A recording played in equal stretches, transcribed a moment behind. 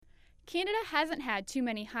Canada hasn't had too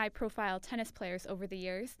many high-profile tennis players over the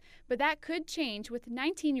years, but that could change with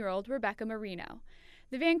 19-year-old Rebecca Marino.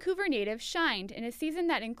 The Vancouver native shined in a season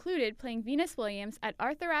that included playing Venus Williams at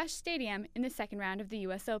Arthur Ashe Stadium in the second round of the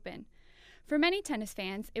U.S. Open. For many tennis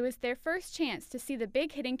fans, it was their first chance to see the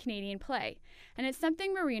big-hitting Canadian play, and it's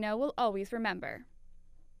something Marino will always remember.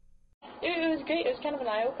 It was great. It was kind of an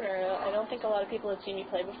eye-opener. I don't think a lot of people had seen me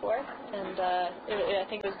play before, and I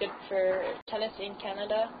think it was good for tennis in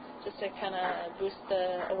Canada, just to kind of boost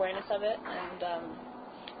the awareness of it, and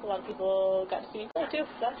a lot of people got to see me play too,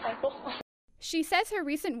 so that's kind of cool. She says her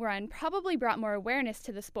recent run probably brought more awareness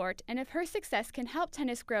to the sport, and if her success can help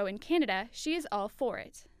tennis grow in Canada, she is all for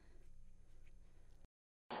it.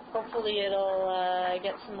 Hopefully it'll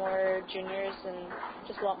get some more juniors and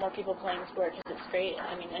just a lot more people playing the sport, because it's great.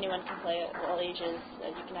 I mean, anyone can play at all ages.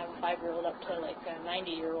 You can have a 5-year-old up to like a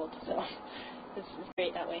 90-year-old, so it's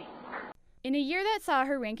great that way. In a year that saw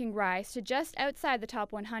her ranking rise to just outside the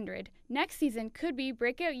top 100, next season could be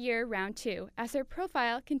breakout year round 2 as her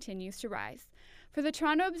profile continues to rise. For the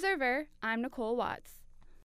Toronto Observer, I'm Nicole Watts.